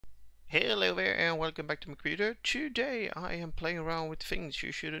Hello there and welcome back to my computer. Today I am playing around with things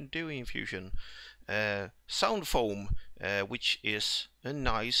you shouldn't do in Fusion. Sound foam, which is a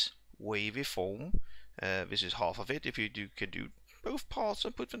nice wavy foam. This is half of it. If you can do both parts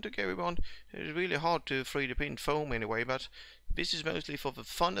and put them together on, it's really hard to 3D print foam anyway, but this is mostly for the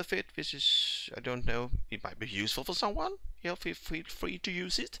fun of it. This is, I don't know, it might be useful for someone. Yeah, feel free to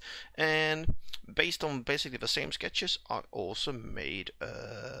use it. And based on basically the same sketches, I also made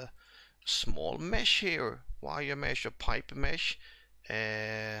a small mesh here, wire mesh or pipe mesh.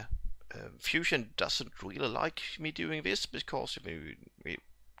 Fusion doesn't really like me doing this because if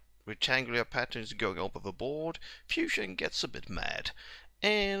rectangular patterns going over the board, Fusion gets a bit mad.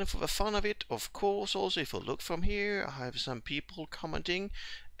 And for the fun of it, of course, also if you look from here, I have some people commenting,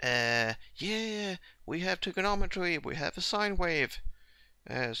 yeah, we have trigonometry, we have a sine wave.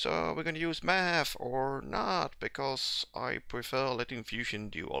 So we're going to use math or not, because I prefer letting Fusion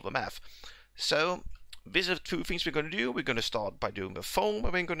do all the math. So these are two things we're going to do. We're going to start by doing the foam,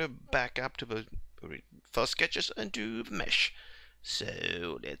 and we're going to back up to the first sketches and do the mesh.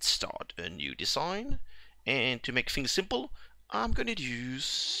 So let's start a new design. And to make things simple, I'm going to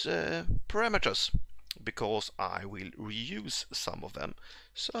use parameters, because I will reuse some of them.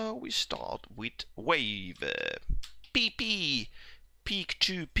 So we start with wave, PP. Peak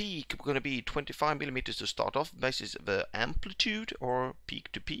to peak, we're going to be 25 millimeters to start off. This is the amplitude or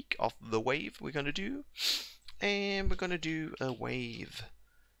peak to peak of the wave we're going to do. And we're going to do a wave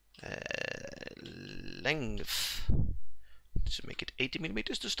length. So make it 80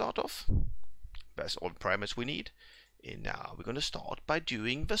 millimeters to start off. That's all the parameters we need. And now we're going to start by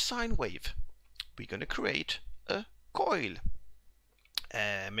doing the sine wave. We're going to create a coil.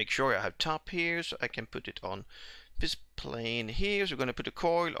 Make sure I have top here so I can put it on this plane here. So we're going to put a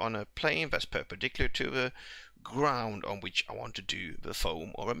coil on a plane that's perpendicular to the ground on which I want to do the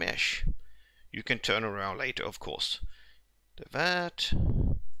foam or a mesh. You can turn around later, of course. Do that.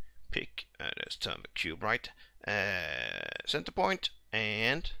 Pick, let's turn the cube right. Center point,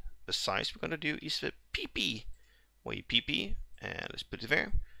 and the size we're going to do is the PP. Wave PP, and let's put it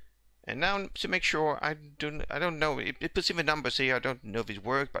there. And now to make sure, I don't know, it puts in the numbers here, I don't know if it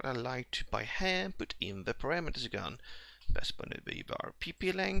works, but I like to by hand put in the parameters again. That's going to be our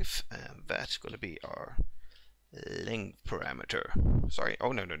PP length, and that's going to be our length parameter. Sorry,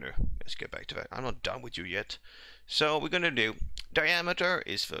 oh no, let's get back to that. I'm not done with you yet. So we're going to do diameter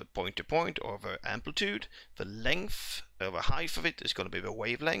is the point to point or the amplitude. The length, the height of it is going to be the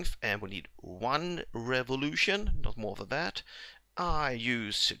wavelength, and we need 1 revolution, not more than that. I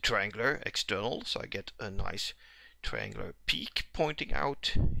use triangular external, so I get a nice triangular peak pointing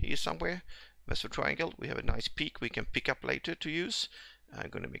out here somewhere. That's the triangle. We have a nice peak we can pick up later to use. I'm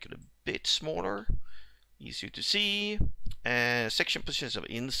going to make it a bit smaller, easier to see. Section positions of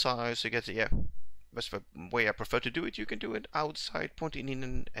inside, so you get, yeah, that's the way I prefer to do it. You can do it outside, pointing in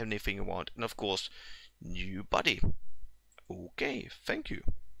and anything you want. And of course, new body. Okay, thank you.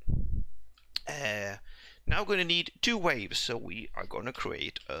 Now we're going to need 2 waves, so we are going to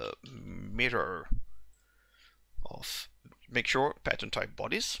create a mirror of, make sure, pattern type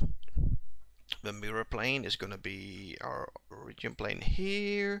bodies. The mirror plane is going to be our origin plane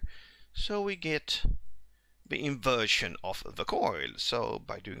here, so we get the inversion of the coil. So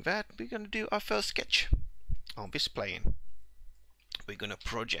by doing that, we're going to do our first sketch on this plane. We're going to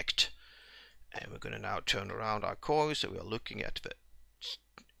project, and we're going to now turn around our coil, so we are looking at the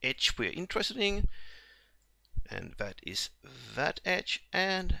edge we're interested in. And that is that edge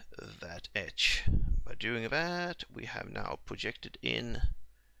and that edge. By doing that, we have now projected in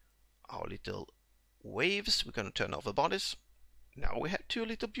our little waves. We're going to turn off the bodies. Now we have 2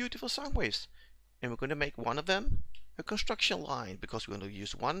 little beautiful sine waves, and we're going to make one of them a construction line, because we're going to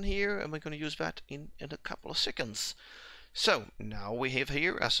use one here, and we're going to use that in a couple of seconds. So now we have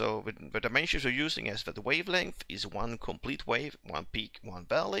here, so the dimensions we're using is that the wavelength is 1 complete wave, 1 peak, 1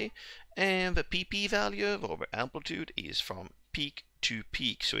 valley, and the PP value or the amplitude is from peak to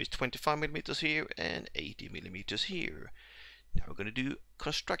peak. So it's 25 millimeters here and 80 millimeters here. Now we're going to do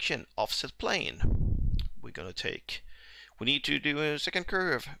construction offset plane. We're going to take, we need to do a second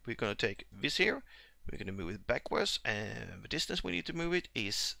curve. We're going to take this here. We're going to move it backwards, and the distance we need to move it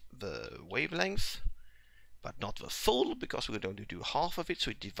is the wavelength, but not the full, because we're going to do half of it, so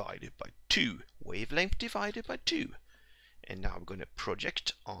it's divided by 2. Wavelength divided by 2. And now we're going to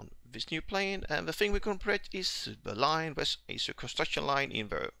project on this new plane, and the thing we're going to project is the line, which is a construction line in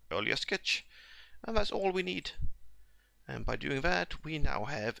the earlier sketch, and that's all we need. And by doing that, we now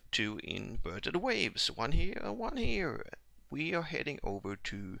have 2 inverted waves, 1 here and 1 here. We are heading over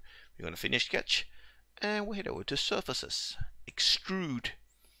to, we're going to finish sketch, and we head over to surfaces, extrude.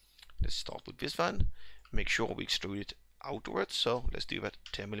 Let's start with this one. Make sure we extrude it outwards, so let's do that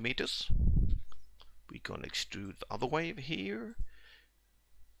 10 millimeters. We're gonna extrude the other wave here.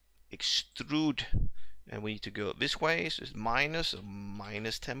 Extrude, and we need to go this way, so it's minus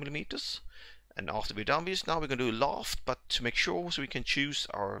 10 millimeters. And after we've done this, now we're gonna do loft, but to make sure so we can choose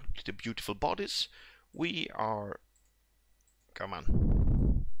our little beautiful bodies, we are, come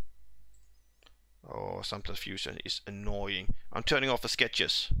on. Oh, sometimes Fusion is annoying. I'm turning off the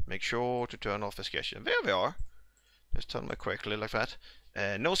sketches. Make sure to turn off the sketches. There we are. Let's turn them correctly like that.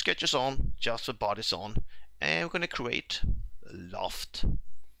 No sketches on, just the bodies on. And we're going to create a loft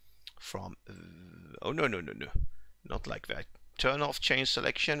from... oh, no. Not like that. Turn off change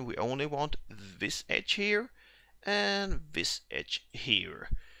selection. We only want this edge here and this edge here.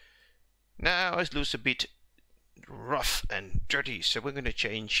 Now it looks a bit rough and dirty, so we're going to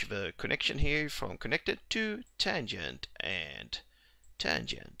change the connection here from connected to tangent and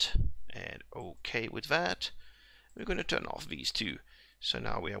tangent, and okay with that. We're going to turn off these two, so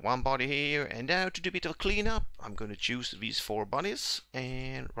now we have one body here. And now to do a bit of cleanup, I'm going to choose these 4 bodies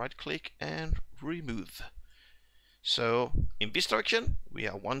and right click and remove. So in this direction we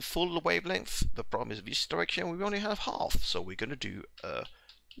have 1 full wavelength. The problem is this direction we only have half, so we're going to do a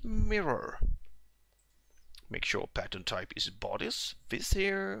mirror. Make sure pattern type is bodies, this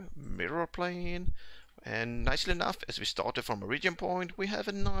here, mirror plane, and nicely enough, as we started from origin point, we have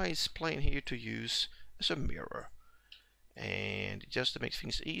a nice plane here to use as a mirror. And just to make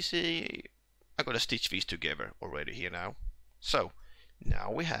things easy, I'm going to stitch these together already here now. So now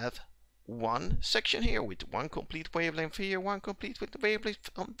we have one section here with 1 complete wavelength here, 1 complete with the wavelength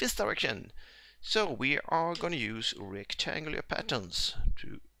on this direction. So we are going to use rectangular patterns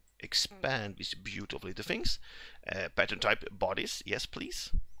to expand these beautiful little things. Pattern type bodies, yes please.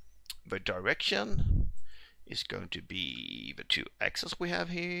 The direction is going to be the 2 axes we have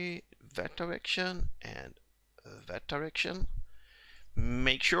here, that direction and that direction.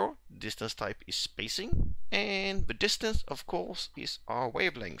 Make sure distance type is spacing, and the distance of course is our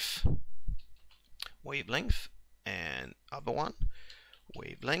wavelength. Wavelength and other one,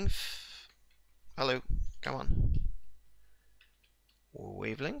 wavelength, hello, come on.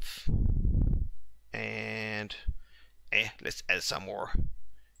 Wavelength, and let's add some more.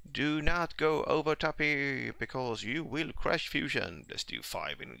 Do not go over top here because you will crash Fusion. Let's do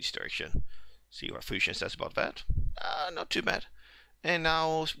 5 in this direction. See what Fusion says about that. Not too bad. And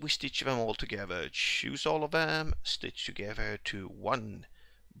now we stitch them all together. Choose all of them, stitch together to one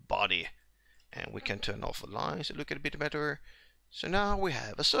body, and we can turn off the lines to look at it a bit better. So now we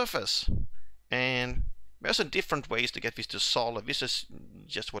have a surface, and there's some different ways to get this to solid. This is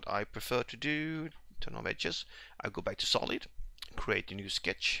just what I prefer to do. Turn off edges. I go back to solid, create a new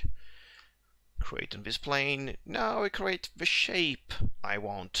sketch, create on this plane. Now I create the shape I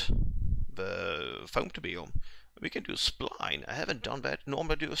want the foam to be on. We can do a spline. I haven't done that.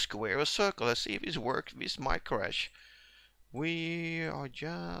 Normally I do a square or circle. Let's see if this works. This might crash. We are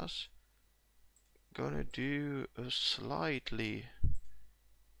just gonna do a slightly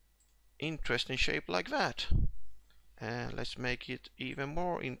interesting shape like that, and let's make it even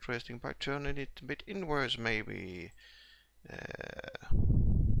more interesting by turning it a bit inwards maybe.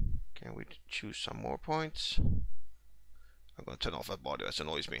 Can we choose some more points? I'm gonna turn off that body, that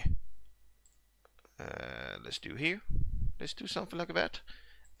annoys me. Let's do here, let's do something like that,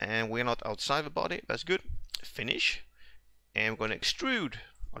 and we're not outside the body, that's good. Finish, and we're gonna extrude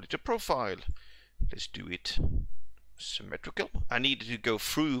a little profile. Let's do it symmetrical. I needed to go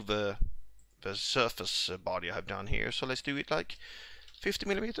through the surface body I have done here, so let's do it like 50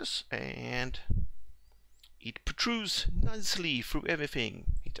 millimeters, and it protrudes nicely through everything.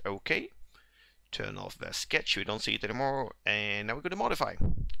 Hit OK, turn off the sketch, we don't see it anymore, and now we're going to modify.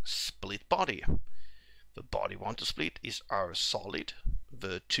 Split body. The body we want to split is our solid.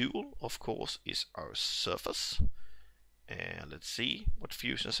 The tool, of course, is our surface. And let's see what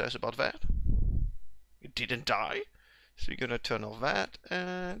Fusion says about that. It didn't die. So we're going to turn off that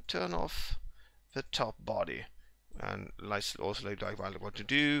and turn off the top body. And let's also like what to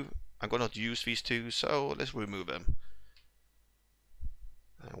do. I'm going to use these two, so let's remove them.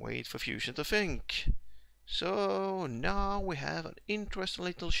 And wait for Fusion to think. So now we have an interesting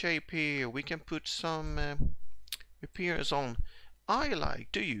little shape here. We can put some appearance on. I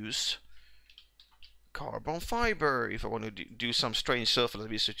like to use carbon fiber if I want to do some strange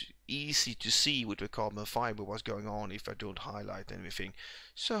surface. It's easy to see with the carbon fiber what's going on if I don't highlight anything.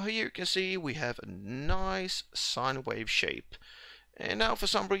 So here you can see we have a nice sine wave shape. And now for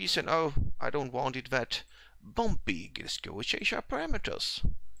some reason, oh, I don't want it that bumpy. Let's go and change our parameters.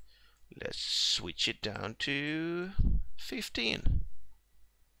 Let's switch it down to 15.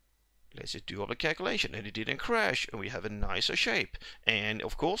 Let's just do all the calculation, and it didn't crash, and we have a nicer shape. And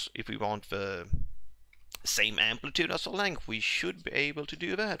of course, if we want the same amplitude as the length, we should be able to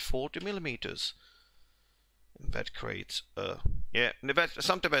do that, 40 millimeters. And that creates yeah,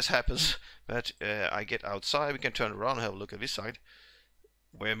 sometimes happens that I get outside. We can turn around and have a look at this side,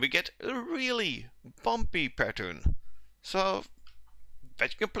 when we get a really bumpy pattern. So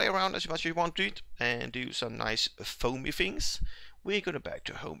that you can play around as much as you want to it and do some nice foamy things. We're gonna back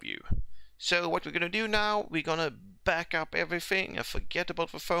to home view. So what we're gonna do now, we're gonna back up everything and forget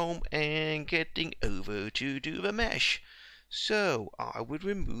about the foam and getting over to do the mesh. So I would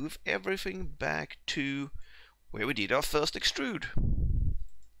remove everything back to where we did our first extrude.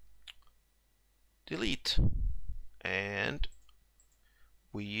 Delete. And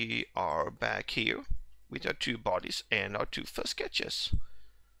we are back here with our two bodies and our two first sketches.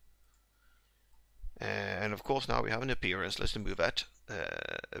 And of course now we have an appearance. Let's remove that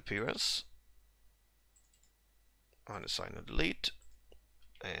appearance. Unassign and delete.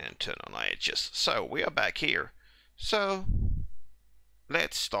 And turn on our edges. So we are back here. So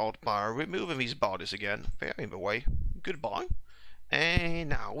let's start by removing these bodies again. They're in the way. Goodbye. And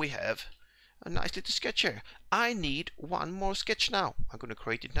now we have a nice little sketch here. I need one more sketch now. I'm going to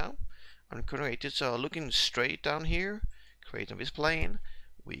create it now. I'm going to create it so looking straight down here, creating this plane.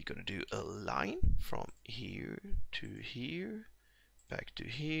 We're going to do a line from here to here, back to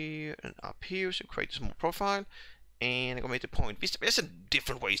here, and up here. So create a small profile. And I'm going to make the point. There's some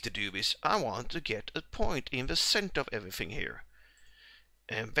different ways to do this. I want to get a point in the center of everything here.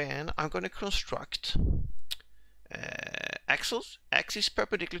 And then I'm going to construct axis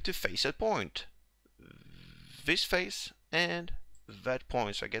perpendicular to face at point. This face and that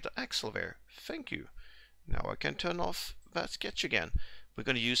point. So I get the axle there. Thank you. Now I can turn off that sketch again. We're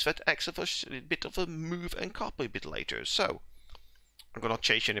going to use that axle for a bit of a move and copy a bit later. So I'm going to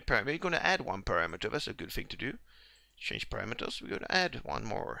change any parameter. We're going to add one parameter. That's a good thing to do. Change parameters. We're going to add one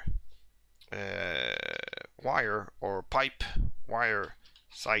more wire or pipe wire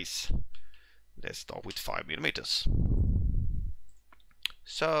size. Let's start with 5 millimeters.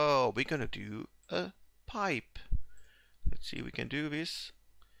 So we're going to do a pipe. Let's see if we can do this.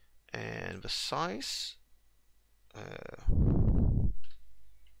 And the size,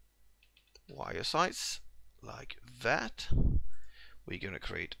 wire size, like that. We're going to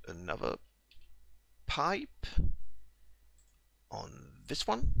create another pipe on this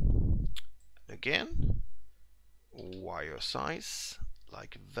one. Again, wire size,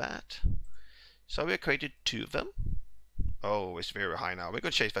 like that. So we created two of them. Oh, it's very high now. We're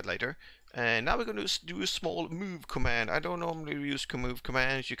going to change that later. And now we're going to do a small move command. I don't normally use move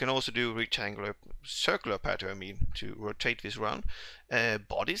commands. You can also do rectangular, circular pattern, I mean, to rotate this around.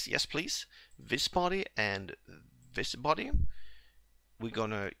 Bodies, yes please. This body and this body. We're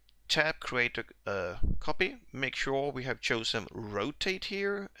going to tab, create a copy. Make sure we have chosen rotate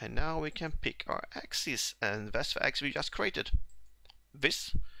here. And now we can pick our axis. And that's the axis we just created.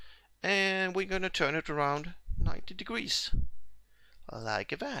 This. And we're going to turn it around 90 degrees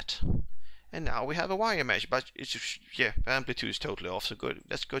like that. And now we have a wire mesh, but it's just, yeah, the amplitude is totally off, so good.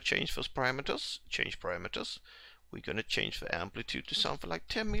 Let's go change those parameters. Change parameters. We're going to change the amplitude to something like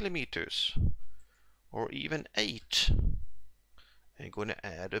 10 millimeters or even 8. And going to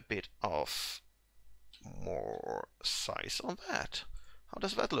add a bit of more size on that. How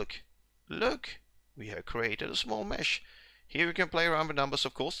does that look? Look, we have created a small mesh. Here we can play around with numbers,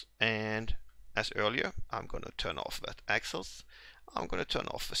 of course, and as earlier, I'm going to turn off that axles. I'm going to turn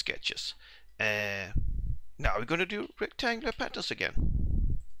off the sketches. Now we're going to do rectangular patterns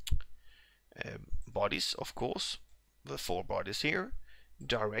again. Bodies, of course, the 4 bodies here.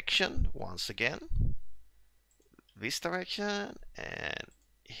 Direction, once again. This direction, and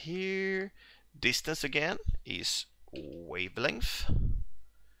here. Distance again is wavelength.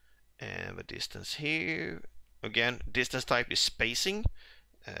 And the distance here. Again, distance type is spacing,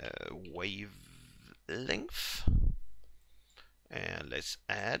 wavelength, and let's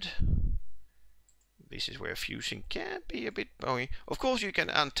add. This is where fusion can be a bit boring. Of course, you can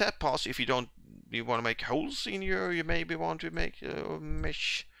untap parts if you want to make holes in your. You maybe want to make a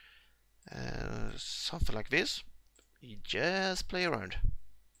mesh, something like this. You just play around,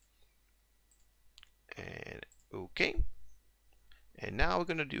 and okay. And now we're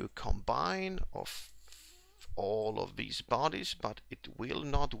going to do a combine of all of these bodies, but it will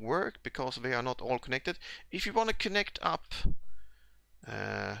not work because they are not all connected. If you want to connect up,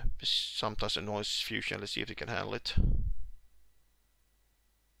 sometimes annoys fusion. Let's see if it can handle it.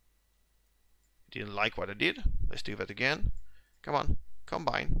 Didn't like what I did. Let's do that again. Come on,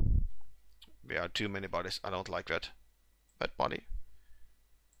 combine. There are too many bodies. I don't like that. That body.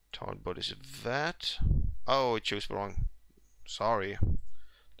 How about is that? Oh, it chose wrong. Sorry.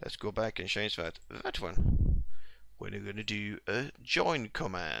 Let's go back and change that. That one. We're gonna do a join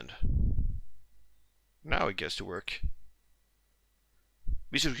command. Now it gets to work.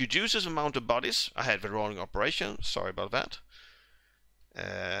 This reduces the amount of bodies. I had the wrong operation. Sorry about that.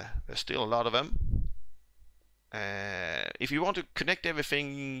 There's still a lot of them. If you want to connect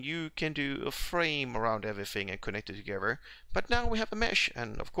everything, you can do a frame around everything and connect it together. But now we have a mesh,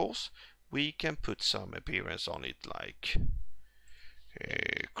 and of course we can put some appearance on it, like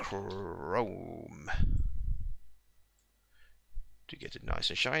chrome, to get it nice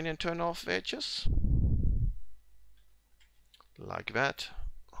and shiny, and turn off the edges like that.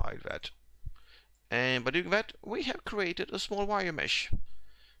 Hide that. And by doing that, we have created a small wire mesh.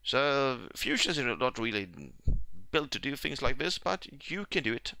 So Fusion is not really built to do things like this, but you can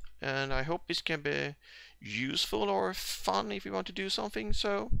do it, and I hope this can be useful or fun if you want to do something.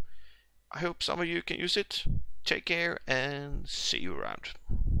 So I hope some of you can use it. Take care and see you around.